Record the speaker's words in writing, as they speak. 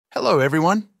Hello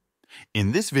everyone!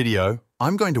 In this video,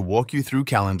 I'm going to walk you through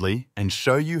Calendly and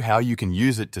show you how you can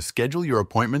use it to schedule your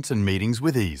appointments and meetings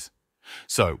with ease.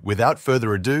 So, without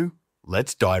further ado,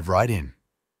 let's dive right in.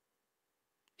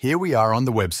 Here we are on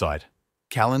the website,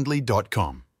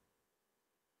 calendly.com.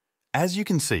 As you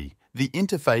can see, the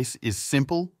interface is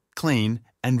simple, clean,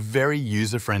 and very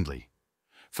user-friendly.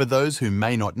 For those who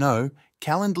may not know,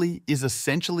 Calendly is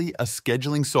essentially a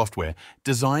scheduling software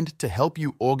designed to help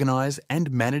you organize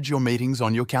and manage your meetings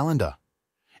on your calendar.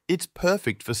 It's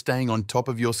perfect for staying on top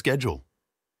of your schedule.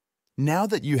 Now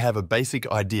that you have a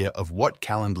basic idea of what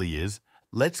Calendly is,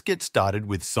 let's get started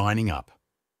with signing up.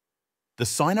 The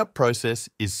sign-up process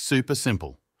is super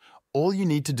simple. All you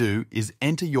need to do is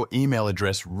enter your email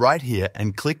address right here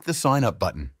and click the Sign Up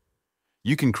button.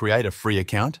 You can create a free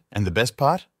account, and the best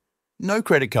part? No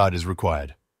credit card is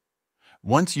required.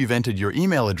 Once you've entered your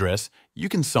email address, you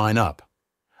can sign up.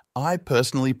 I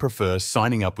personally prefer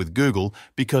signing up with Google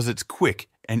because it's quick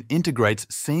and integrates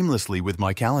seamlessly with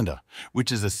my calendar,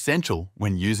 which is essential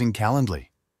when using Calendly.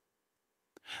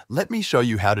 Let me show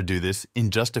you how to do this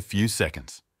in just a few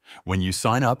seconds. When you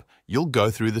sign up, you'll go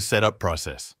through the setup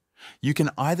process. You can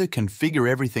either configure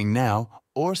everything now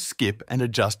or skip and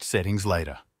adjust settings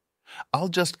later. I'll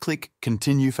just click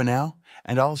Continue for now,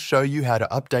 and I'll show you how to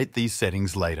update these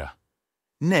settings later.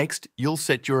 Next, you'll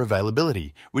set your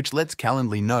availability, which lets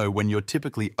Calendly know when you're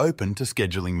typically open to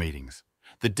scheduling meetings.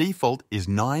 The default is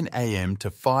 9 a.m.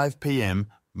 to 5 p.m.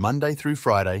 Monday through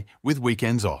Friday with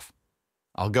weekends off.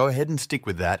 I'll go ahead and stick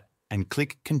with that and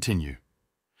click Continue.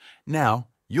 Now,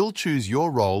 you'll choose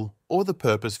your role or the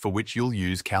purpose for which you'll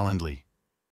use Calendly.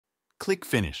 Click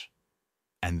Finish.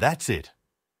 And that's it.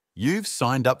 You've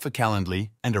signed up for Calendly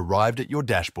and arrived at your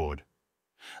dashboard.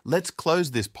 Let's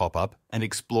close this pop-up and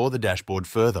explore the dashboard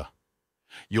further.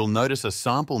 You'll notice a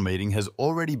sample meeting has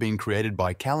already been created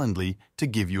by Calendly to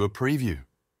give you a preview.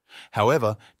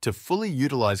 However, to fully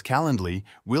utilize Calendly,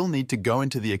 we'll need to go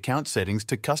into the account settings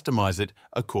to customize it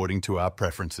according to our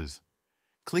preferences.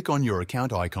 Click on your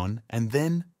account icon and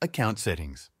then Account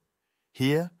Settings.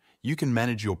 Here, you can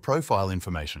manage your profile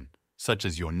information, such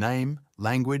as your name,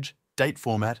 language, date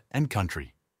format, and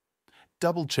country.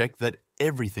 Double-check that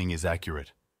everything is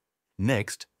accurate.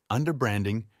 Next, under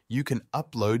Branding, you can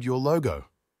upload your logo.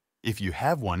 If you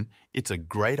have one, it's a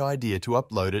great idea to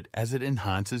upload it as it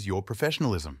enhances your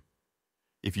professionalism.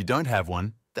 If you don't have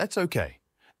one, that's okay.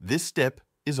 This step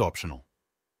is optional.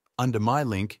 Under My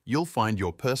Link, you'll find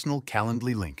your personal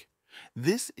Calendly link.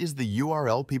 This is the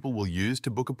URL people will use to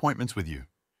book appointments with you.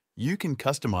 You can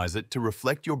customize it to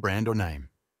reflect your brand or name.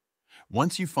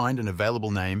 Once you find an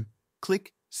available name,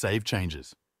 click Save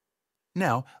Changes.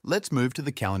 Now, let's move to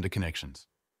the calendar connections.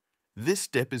 This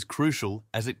step is crucial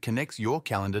as it connects your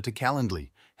calendar to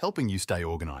Calendly, helping you stay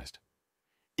organized.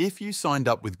 If you signed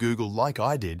up with Google like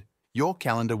I did, your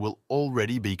calendar will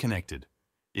already be connected.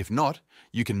 If not,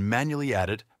 you can manually add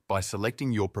it by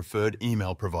selecting your preferred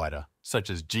email provider, such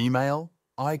as Gmail,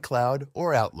 iCloud,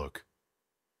 or Outlook.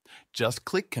 Just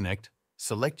click Connect,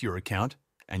 select your account,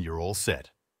 and you're all set.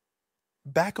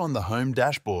 Back on the home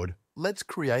dashboard, let's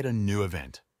create a new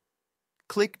event.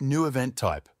 Click New Event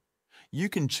Type. You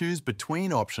can choose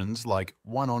between options like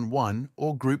one-on-one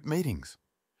or group meetings.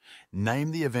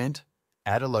 Name the event,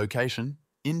 add a location,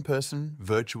 in-person,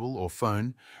 virtual, or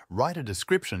phone, write a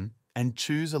description, and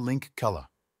choose a link color.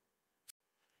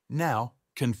 Now,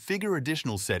 configure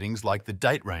additional settings like the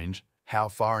date range, how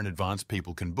far in advance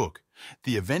people can book,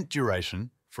 the event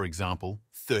duration, for example,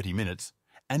 30 minutes,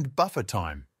 and buffer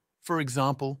time, for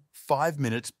example, 5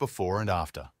 minutes before and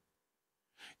after.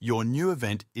 Your new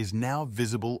event is now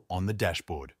visible on the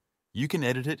dashboard. You can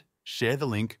edit it, share the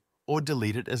link, or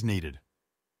delete it as needed.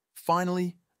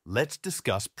 Finally, let's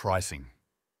discuss pricing.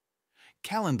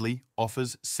 Calendly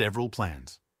offers several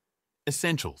plans.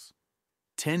 Essentials: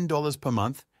 $10 per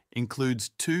month includes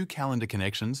 2 calendar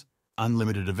connections,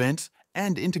 unlimited events,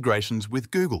 and integrations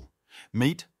with Google,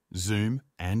 Meet, Zoom,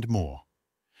 and more.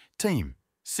 Team: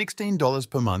 $16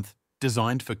 per month,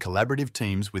 designed for collaborative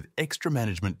teams with extra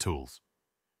management tools.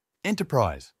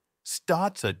 Enterprise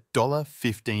starts at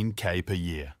 $15K per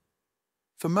year.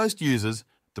 For most users,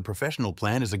 the professional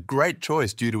plan is a great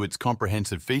choice due to its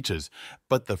comprehensive features,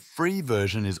 but the free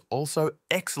version is also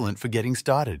excellent for getting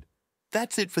started.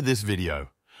 That's it for this video.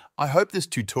 I hope this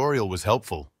tutorial was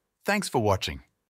helpful. Thanks for watching.